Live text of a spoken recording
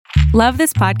Love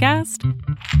this podcast?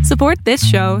 Support this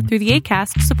show through the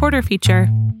Acast supporter feature.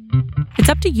 It's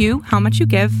up to you how much you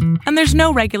give, and there's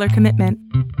no regular commitment.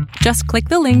 Just click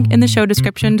the link in the show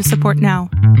description to support now.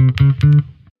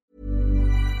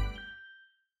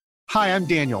 Hi, I'm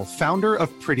Daniel, founder of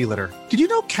Pretty Litter. Did you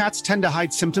know cats tend to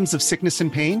hide symptoms of sickness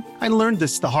and pain? I learned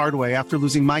this the hard way after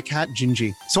losing my cat,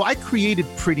 Gingy. So I created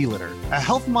Pretty Litter, a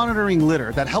health monitoring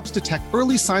litter that helps detect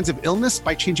early signs of illness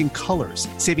by changing colors,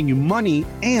 saving you money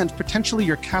and potentially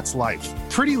your cat's life.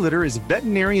 Pretty Litter is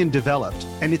veterinarian developed,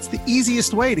 and it's the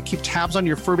easiest way to keep tabs on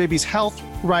your fur baby's health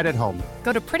right at home.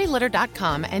 Go to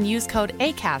prettylitter.com and use code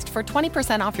ACAST for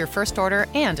 20% off your first order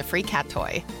and a free cat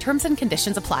toy. Terms and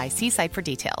conditions apply. See site for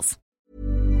details.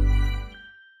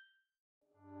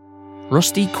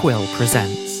 Rusty Quill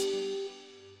presents.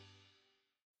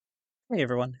 Hey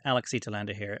everyone, Alex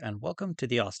Italander here, and welcome to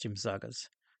the Ostium Sagas.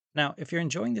 Now, if you're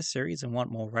enjoying this series and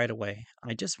want more right away,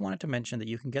 I just wanted to mention that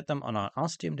you can get them on our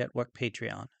Ostium Network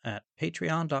Patreon at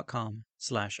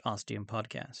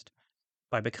patreon.com/ostiumpodcast.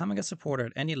 By becoming a supporter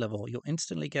at any level, you'll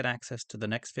instantly get access to the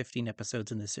next 15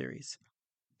 episodes in the series.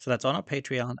 So that's on our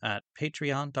Patreon at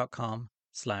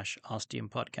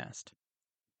patreon.com/ostiumpodcast.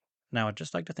 Now, I'd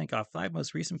just like to thank our 5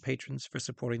 most recent patrons for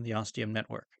supporting the Ostium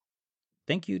Network.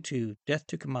 Thank you to Death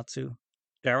to Komatsu,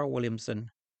 Darryl Williamson,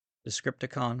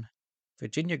 Descripticon,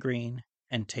 Virginia Green,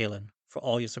 and Talon for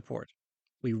all your support.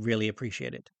 We really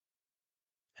appreciate it.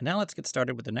 And now let's get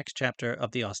started with the next chapter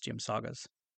of the Ostium Sagas.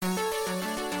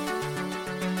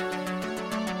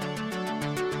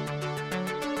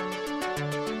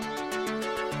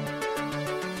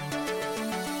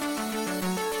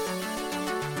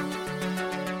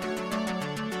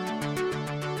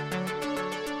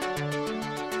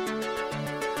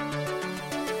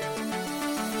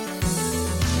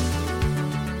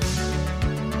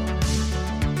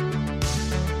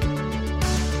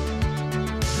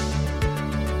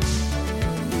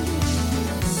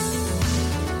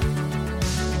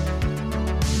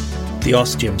 The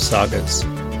Ostium Sagas.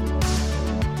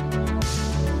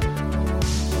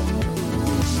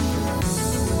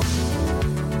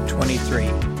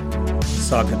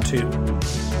 Saga 2,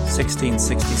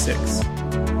 1666,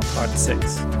 Part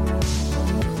 6.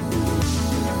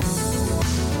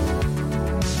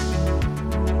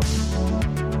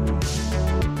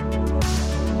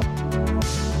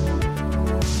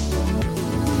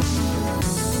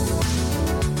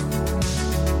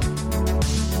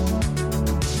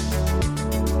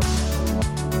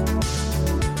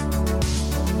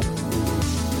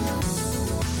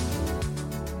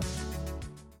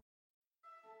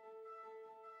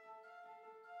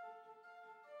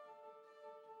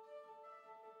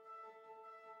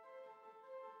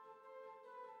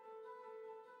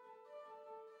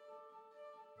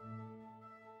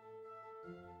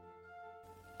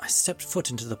 I stepped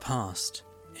foot into the past,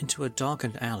 into a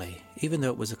darkened alley, even though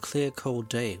it was a clear, cold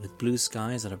day with blue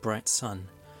skies and a bright sun.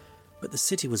 But the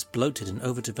city was bloated and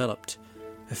overdeveloped,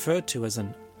 referred to as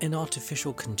an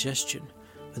inartificial congestion,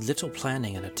 with little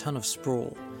planning and a ton of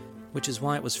sprawl, which is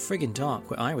why it was friggin' dark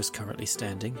where I was currently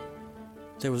standing.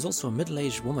 There was also a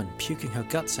middle-aged woman puking her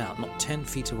guts out not 10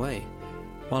 feet away,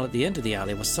 while at the end of the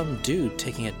alley was some dude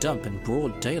taking a dump in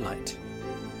broad daylight.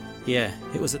 Yeah,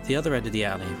 it was at the other end of the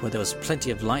alley where there was plenty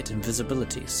of light and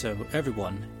visibility, so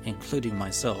everyone, including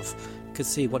myself, could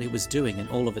see what he was doing in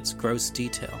all of its gross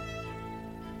detail.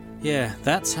 Yeah,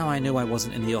 that's how I knew I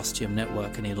wasn't in the Ostium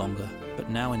network any longer,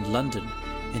 but now in London,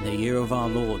 in the year of our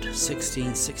Lord,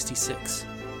 1666.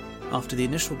 After the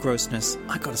initial grossness,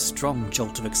 I got a strong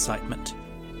jolt of excitement.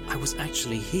 I was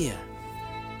actually here.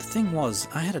 The thing was,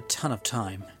 I had a ton of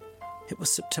time. It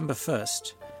was September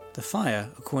 1st. The fire,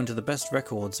 according to the best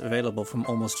records available from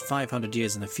almost 500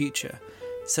 years in the future,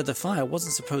 said the fire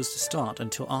wasn't supposed to start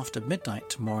until after midnight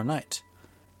tomorrow night.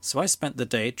 So I spent the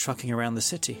day trucking around the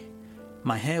city.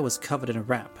 My hair was covered in a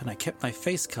wrap and I kept my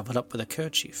face covered up with a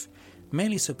kerchief,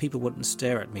 mainly so people wouldn't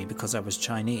stare at me because I was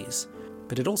Chinese,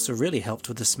 but it also really helped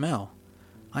with the smell.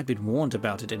 I'd been warned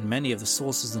about it in many of the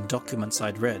sources and documents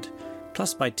I'd read,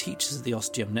 plus by teachers of the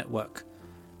Ostium network.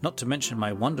 Not to mention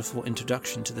my wonderful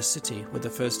introduction to the city with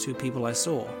the first 2 people I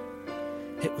saw.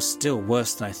 It was still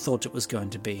worse than I thought it was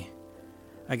going to be.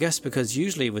 I guess because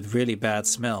usually with really bad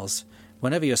smells,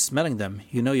 whenever you're smelling them,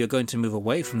 you know you're going to move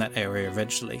away from that area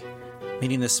eventually,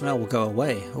 meaning the smell will go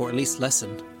away, or at least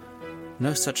lessen.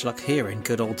 No such luck here in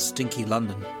good old stinky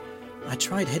London. I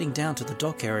tried heading down to the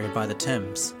dock area by the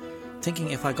Thames, thinking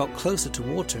if I got closer to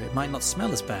water it might not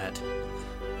smell as bad.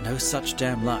 No such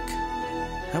damn luck.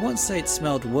 I won't say it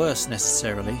smelled worse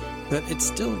necessarily, but it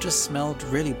still just smelled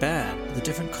really bad, with a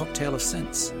different cocktail of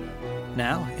scents.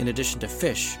 Now, in addition to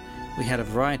fish, We had a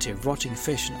variety of rotting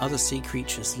fish and other sea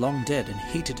creatures long dead and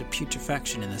heated to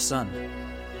putrefaction in the sun.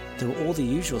 There were all the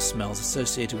usual smells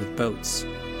associated with boats.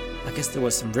 I guess there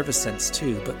was some river scents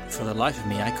too, but for the life of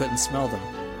me I couldn't smell them.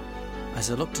 As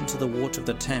I looked into the water of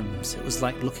the Thames, it was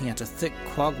like looking at a thick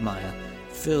quagmire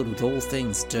filled with all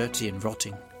things dirty and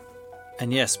rotting.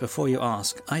 And yes, before you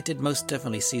ask, I did most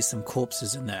definitely see some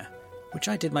corpses in there, which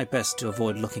I did my best to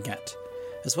avoid looking at,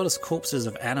 as well as corpses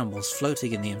of animals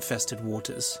floating in the infested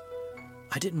waters.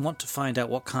 I didn't want to find out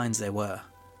what kinds they were.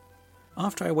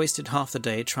 After I wasted half the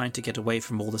day trying to get away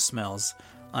from all the smells,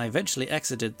 I eventually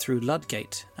exited through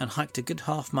Ludgate and hiked a good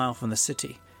half-mile from the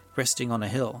city, resting on a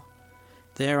hill.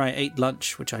 There I ate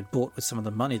lunch, which I'd bought with some of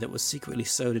the money that was secretly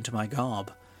sewed into my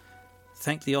garb.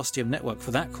 Thanked the Ostium network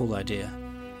for that cool idea.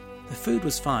 The food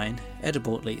was fine,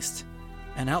 edible at least,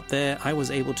 and out there I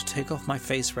was able to take off my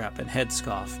face wrap and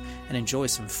headscarf and enjoy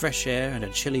some fresh air and a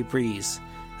chilly breeze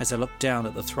as I looked down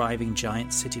at the thriving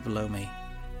giant city below me.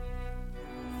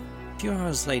 A few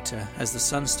hours later, as the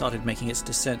sun started making its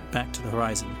descent back to the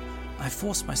horizon, I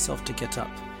forced myself to get up.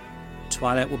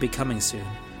 Twilight would be coming soon,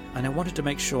 and I wanted to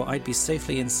make sure I'd be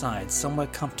safely inside, somewhere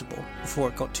comfortable, before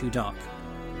it got too dark.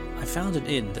 I found an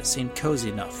inn that seemed cozy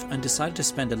enough and decided to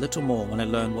spend a little more when I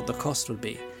learned what the cost would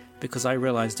be, because I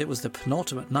realized it was the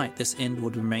penultimate night this inn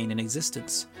would remain in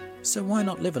existence. So why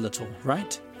not live a little,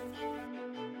 right?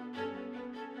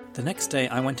 The next day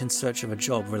I went in search of a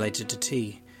job related to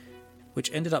tea,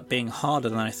 which ended up being harder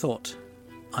than I thought.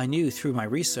 I knew through my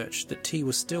research that tea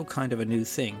was still kind of a new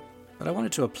thing, but I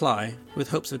wanted to apply with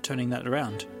hopes of turning that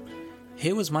around.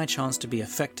 Here was my chance to be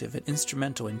effective and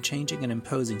instrumental in changing and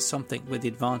imposing something with the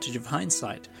advantage of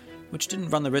hindsight, which didn't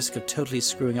run the risk of totally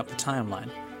screwing up the timeline,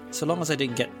 so long as I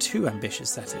didn't get too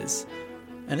ambitious, that is.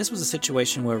 And this was a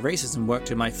situation where racism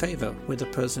worked in my favour with the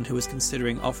person who was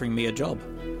considering offering me a job.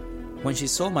 When she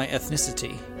saw my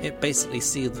ethnicity, it basically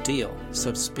sealed the deal,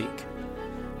 so to speak.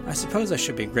 I suppose I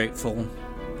should be grateful.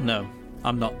 No,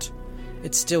 I'm not.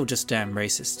 It's still just damn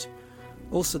racist.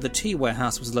 Also, the tea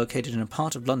warehouse was located in a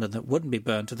part of London that wouldn't be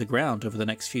burned to the ground over the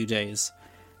next few days.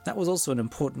 That was also an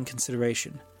important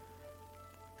consideration.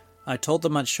 I told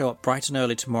them I'd show up bright and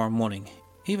early tomorrow morning,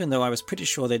 even though I was pretty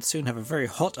sure they'd soon have a very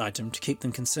hot item to keep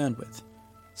them concerned with.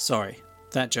 Sorry,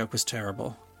 that joke was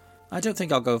terrible. I don't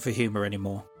think I'll go for humour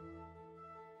anymore.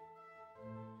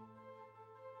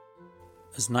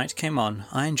 As night came on,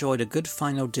 I enjoyed a good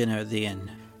final dinner at the inn,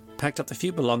 packed up the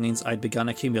few belongings I'd begun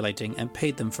accumulating and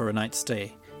paid them for a night's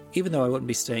stay, even though I wouldn't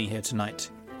be staying here tonight.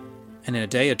 And in a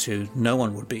day or two, no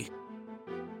one would be.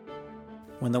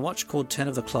 When the watch called 10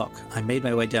 of the clock, I made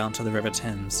my way down to the River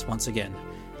Thames once again,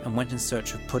 and went in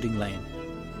search of Pudding Lane.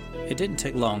 It didn't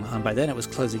take long, and by then it was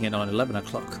closing in on 11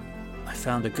 o'clock. I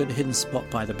found a good hidden spot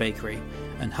by the bakery,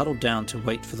 and huddled down to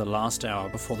wait for the last hour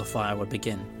before the fire would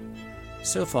begin.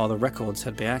 So far the records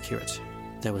had been accurate.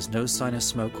 There was no sign of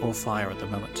smoke or fire at the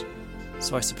moment,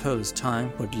 so I suppose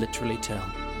time would literally tell.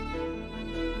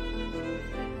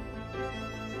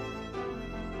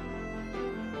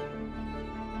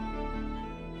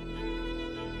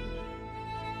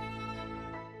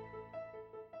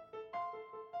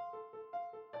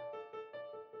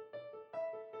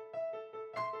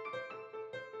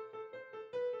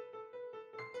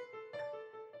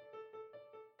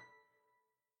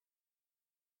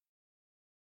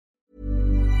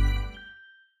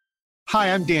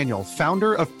 Hi, I'm Daniel,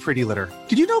 founder of Pretty Litter.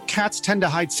 Did you know cats tend to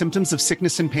hide symptoms of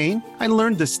sickness and pain? I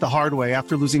learned this the hard way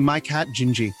after losing my cat,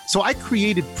 Gingy. So I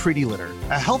created Pretty Litter,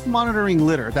 a health monitoring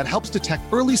litter that helps detect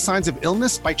early signs of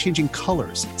illness by changing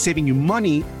colors, saving you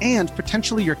money and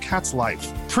potentially your cat's life.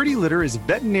 Pretty Litter is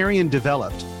veterinarian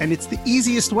developed, and it's the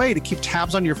easiest way to keep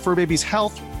tabs on your fur baby's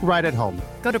health right at home.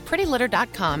 Go to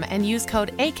prettylitter.com and use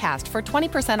code ACAST for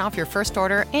 20% off your first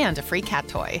order and a free cat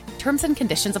toy. Terms and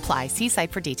conditions apply. See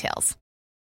site for details.